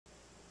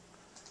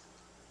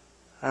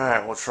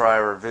Alright, we'll try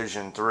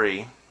revision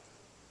 3.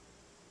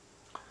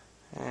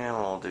 And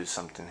we'll do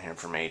something here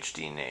from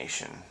HD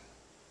Nation.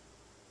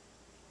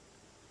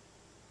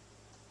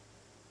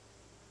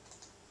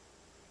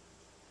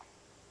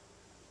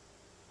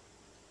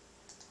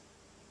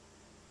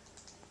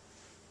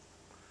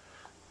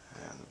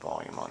 And the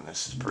volume on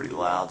this is pretty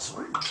loud, so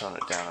we'll turn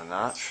it down a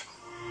notch.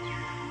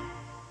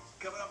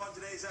 Coming up on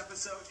today's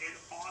episode, an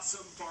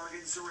awesome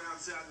bargain surround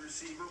sound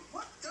receiver.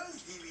 What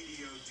does DVD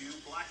do?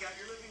 Black out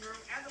your living room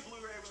and the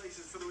Blu-ray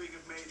releases for the week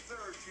of May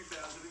 3rd,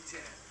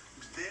 2010.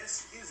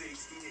 This is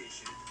HD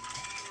Nation.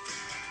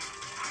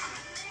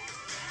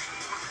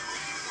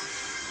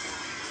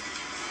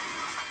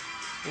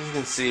 You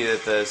can see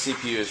that the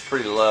CPU is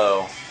pretty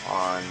low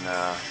on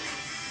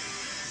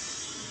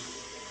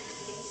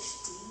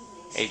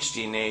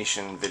HD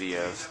Nation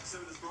videos. This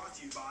episode is brought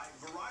to you by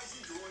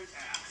Verizon Droid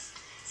Apps,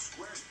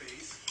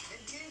 Squarespace,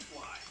 and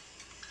Gamefly.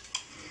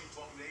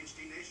 Welcome to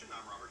HD Nation.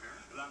 I'm Robert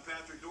Herron. And I'm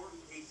Patrick Norton.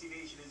 HD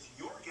Nation is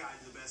your guide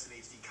to the best in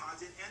HD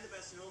content and the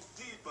best in film.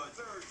 But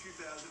 3rd,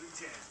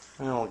 2010.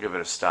 And then we'll give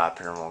it a stop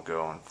here and we'll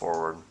go on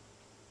forward.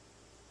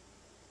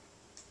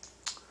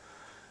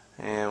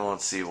 And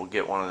let's see, we'll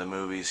get one of the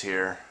movies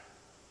here.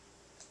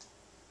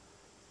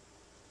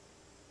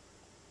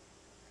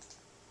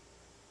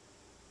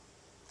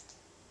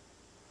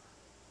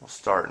 We'll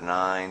start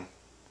 9.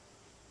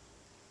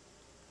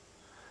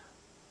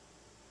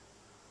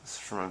 This is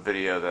from a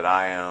video that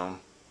I own,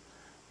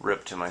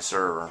 ripped to my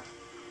server.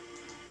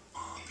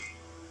 You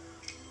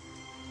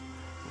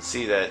can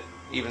see that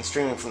even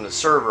streaming from the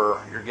server,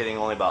 you're getting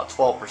only about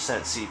 12%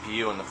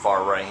 CPU in the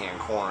far right hand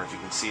corner, if you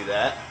can see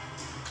that.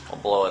 I'll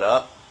blow it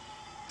up.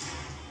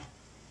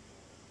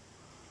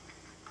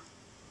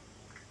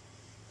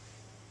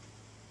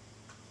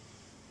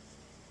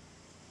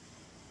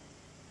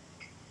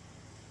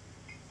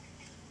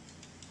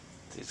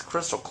 It's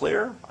crystal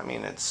clear. I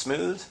mean, it's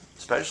smooth,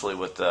 especially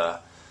with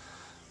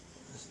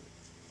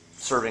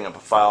serving up a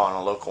file on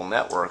a local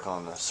network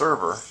on the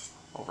server,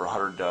 over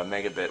 100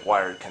 megabit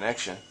wired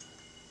connection.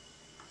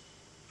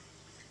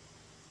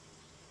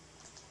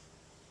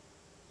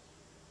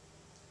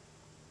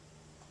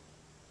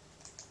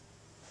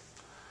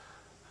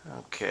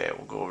 Okay,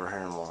 we'll go over here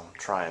and we'll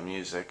try a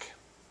music.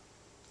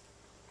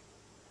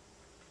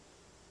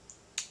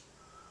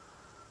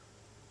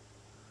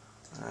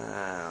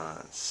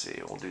 Let's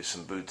see, we'll do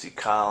some Boxee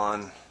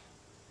Beta.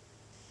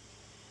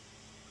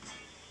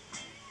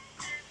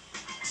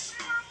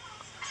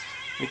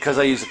 Because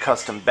I use a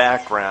custom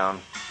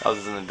background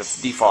other than the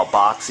default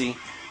Boxee,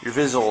 your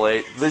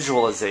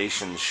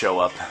visualizations show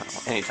up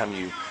anytime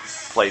you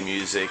play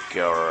music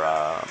or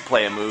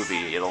play a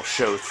movie. It'll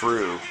show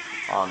through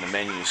on the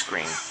menu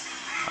screen.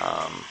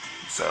 But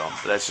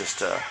that's just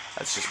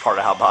part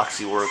of how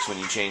Boxee works when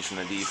you change from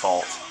the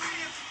default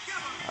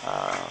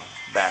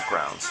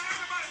backgrounds.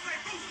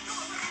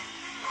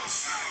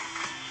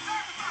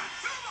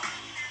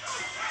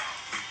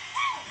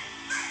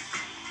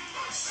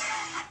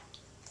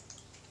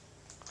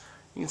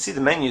 You can see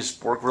the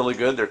menus work really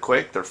good. They're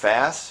quick, they're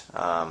fast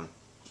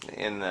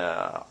in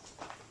the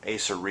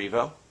Acer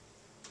Revo.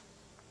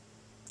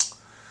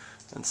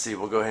 Let's see,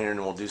 we'll go ahead and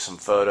we'll do some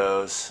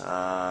photos.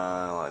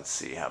 Let's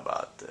see, how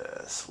about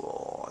this?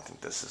 Well, I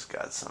think this has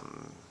got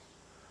some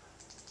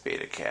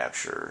beta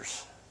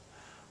captures.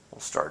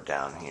 We'll start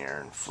down here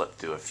and flip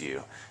through a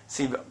few.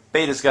 See,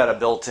 Beta's got a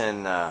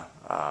built-in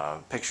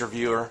picture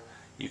viewer.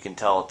 You can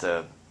tell it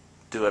to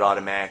do it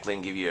automatically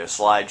and give you a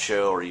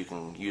slideshow, or you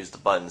can use the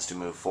buttons to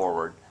move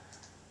forward.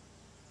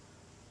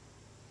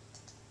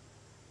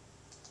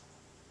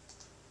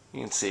 You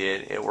can see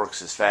it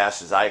works as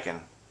fast as I can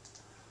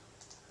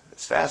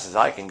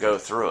go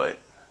through it.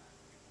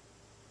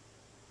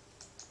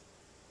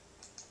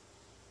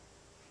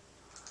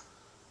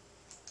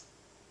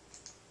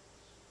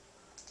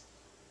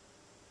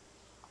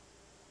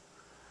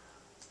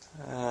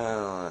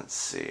 Let's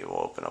see, we'll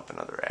open up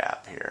another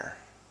app here.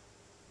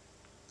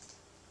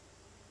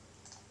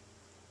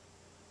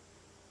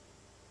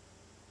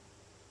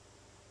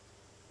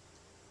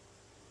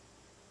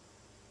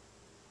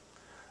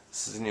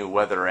 This is a new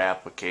weather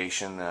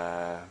application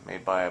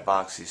made by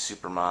Boxee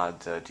Supermod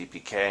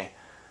DPK.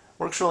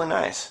 Works really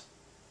nice.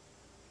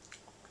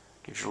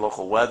 Gives you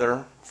local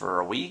weather for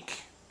a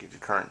week, gives you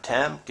current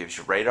temp, gives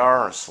you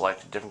radar, or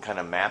select different kind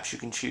of maps you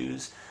can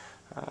choose.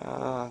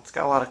 It's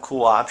got a lot of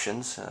cool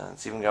options.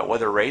 It's even got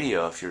weather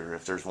radio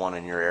if there's one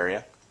in your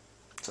area.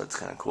 So it's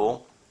kind of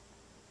cool.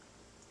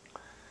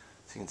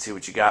 So you can see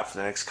what you got for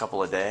the next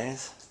couple of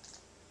days.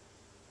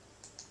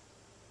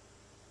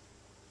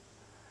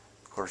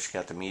 Of course, you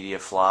got the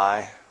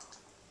MediaFly,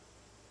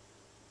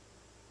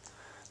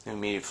 new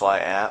MediaFly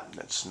app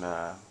that's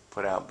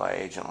put out by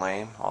Agent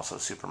Lame, also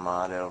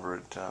Supermod over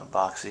at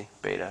Boxee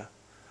Beta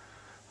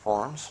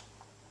forums.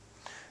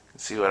 You can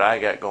see what I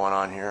got going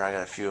on here. I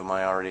got a few of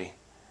my already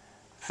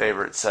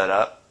favorites set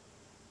up.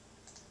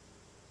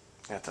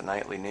 Got the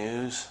nightly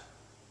news.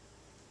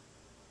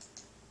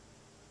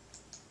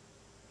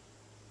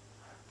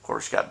 Of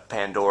course, you got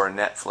Pandora and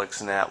Netflix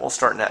and that. We'll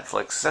start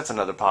Netflix. That's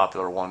another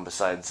popular one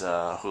besides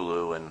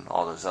Hulu and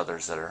all those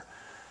others that are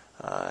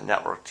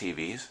network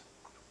TVs.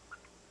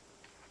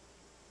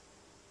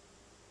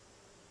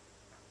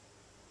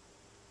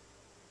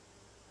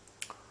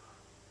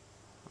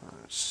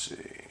 Let's see.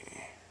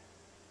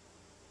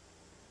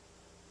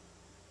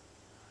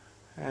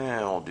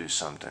 And we'll do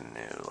something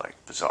new like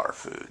Bizarre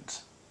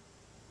Foods.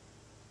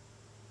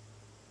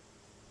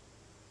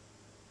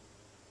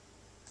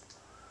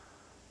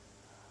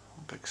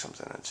 We'll pick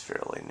something that's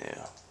fairly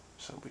new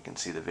so we can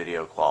see the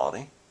video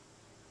quality.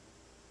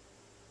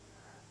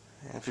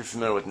 And if you're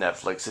familiar with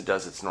Netflix, it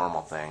does its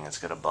normal thing. It's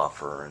got a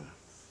buffer and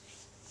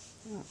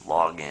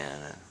log in.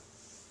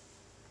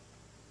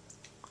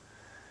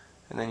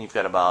 And then you've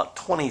got about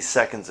 20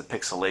 seconds of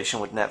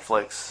pixelation with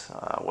Netflix,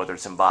 whether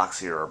it's in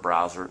Boxee or a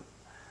browser.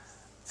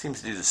 It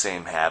seems to do the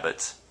same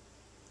habits.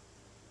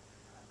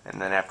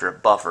 And then after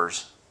it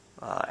buffers,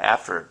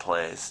 after it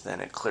plays,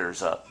 then it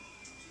clears up.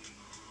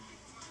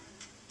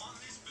 On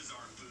this Bizarre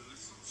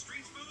Foods,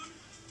 street food,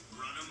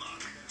 run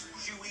amok.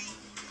 Chewy,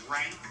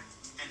 rank,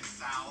 and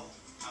foul.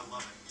 I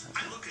love it.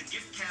 I look a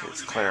gift cow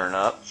It's clearing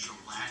up.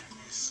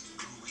 Gelatinous,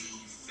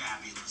 gooey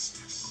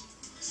fabulousness.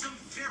 Some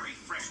very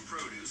fresh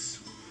produce.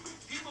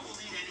 People will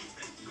eat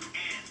anything.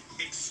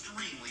 And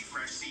extremely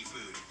fresh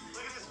seafood.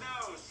 Look at his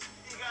nose.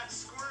 He got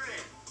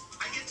squirted.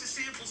 I get to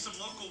sample some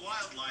local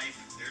wildlife.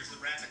 There's the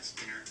rabbit's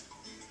dinner.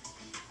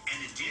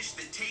 And a dish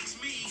that takes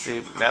me.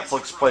 See,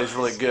 Netflix plays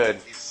really good.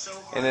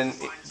 And then,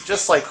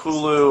 just like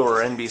Hulu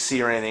or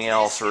NBC or anything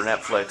else, or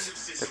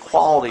Netflix, the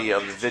quality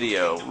of the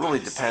video really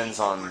depends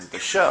on the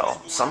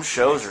show. Some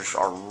shows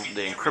are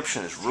the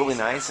encryption is really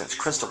nice and it's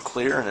crystal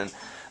clear, and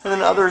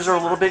then others are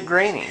a little bit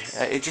grainy.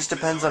 It just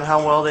depends on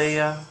how well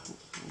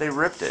they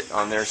ripped it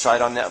on their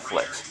side on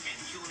Netflix.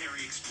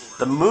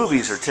 The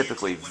movies are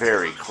typically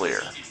very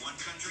clear.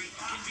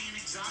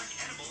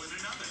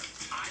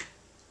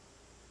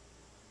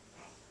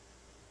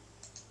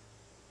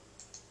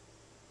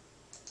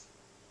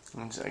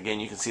 Again,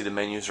 you can see the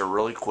menus are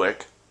really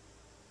quick.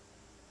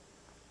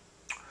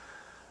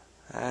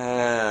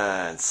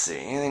 Let's see,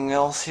 anything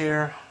else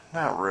here?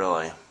 Not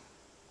really.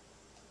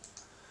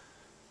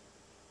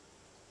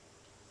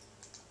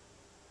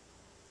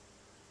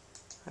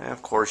 And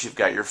of course, you've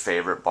got your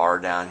favorite bar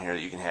down here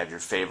that you can have your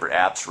favorite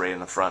apps right on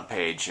the front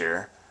page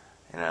here,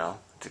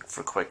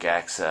 for quick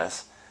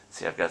access.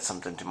 See, I've got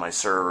something to my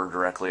server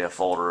directly, a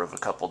folder of a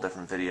couple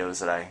different videos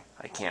that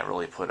I can't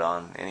really put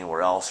on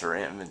anywhere else or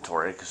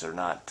inventory because they're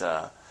not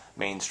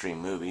mainstream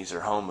movies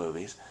or home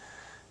movies.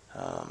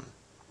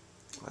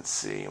 Let's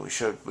see,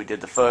 we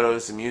did the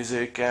photos, the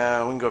music. We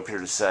can go up here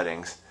to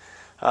settings.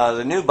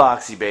 The new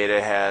Boxee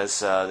Beta has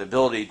the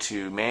ability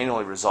to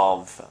manually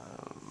resolve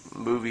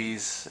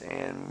movies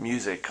and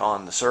music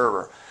on the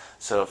server.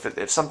 So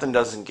if something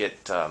doesn't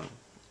get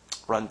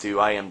run through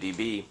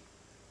IMDb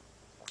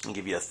and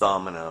give you a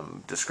thumb and a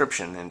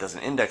description and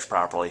doesn't index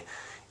properly,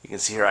 you can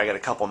see here I got a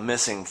couple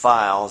missing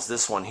files.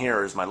 This one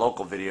here is my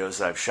local videos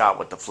that I've shot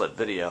with the flip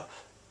video.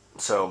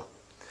 So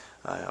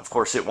of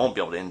course it won't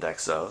be able to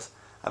index those.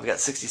 I've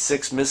got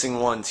 66 missing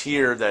ones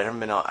here that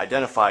haven't been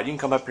identified. You can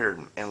come up here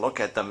and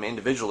look at them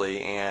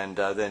individually and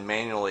then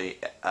manually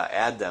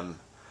add them,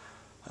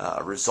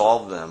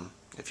 resolve them,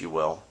 if you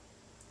will.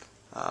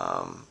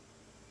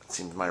 It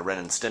seems my Ren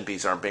and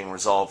Stimpy's aren't being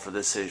resolved for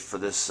this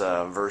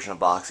version of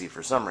Boxee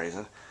for some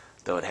reason,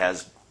 though it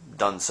has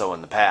done so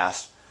in the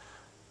past.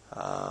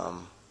 I've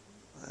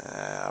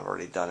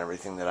already done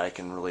everything that I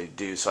can really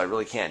do, so I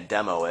really can't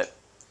demo it.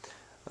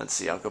 Let's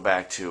see, I'll go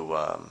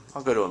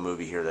to a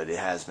movie here that it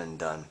has been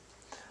done.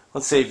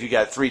 Let's say if you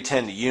got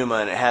 310 to Yuma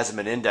and it hasn't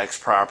been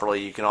indexed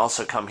properly, you can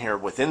also come here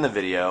within the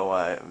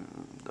video.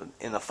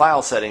 In the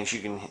file settings, you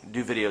can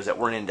do videos that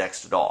weren't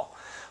indexed at all.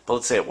 But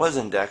let's say it was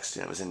indexed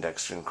and it was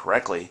indexed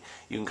incorrectly,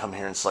 you can come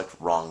here and select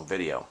wrong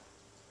video.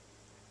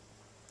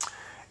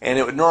 And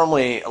it would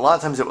normally, a lot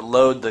of times it would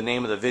load the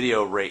name of the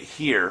video right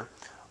here,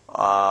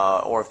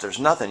 or if there's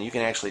nothing, you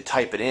can actually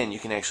type it in. You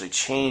can actually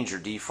change your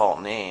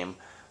default name.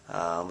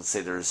 Let's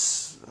say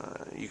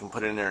you can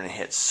put it in there and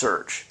hit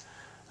search.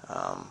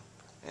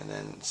 And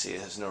then see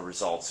it has no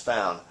results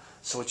found.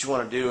 So what you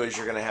want to do is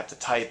you're going to have to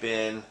type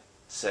in,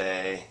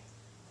 say,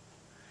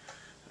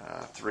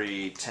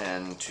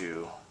 310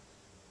 to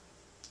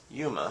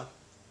Yuma.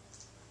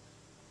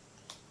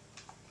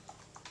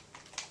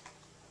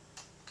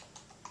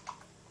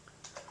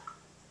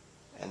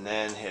 And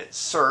then hit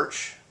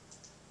search.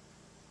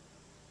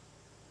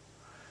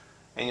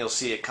 And you'll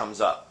see it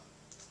comes up.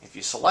 If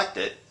you select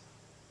it,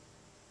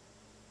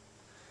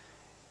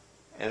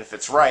 and if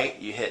it's right,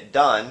 you hit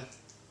done.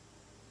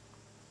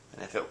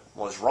 And if it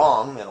was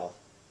wrong, it'll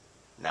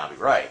now be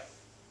right.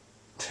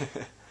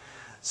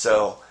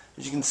 So,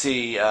 as you can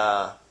see,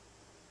 I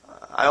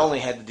only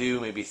had to do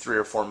maybe 3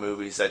 or 4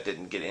 movies that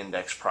didn't get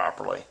indexed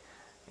properly.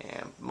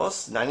 And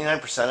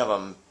 99% of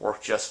them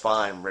worked just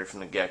fine right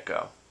from the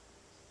get-go.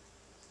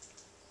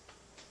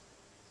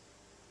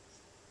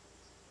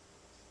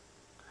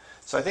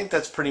 So I think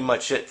that's pretty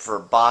much it for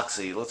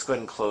Boxee. Let's go ahead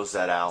and close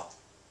that out.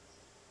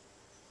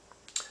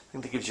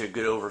 think that gives you a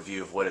good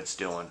overview of what it's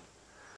doing.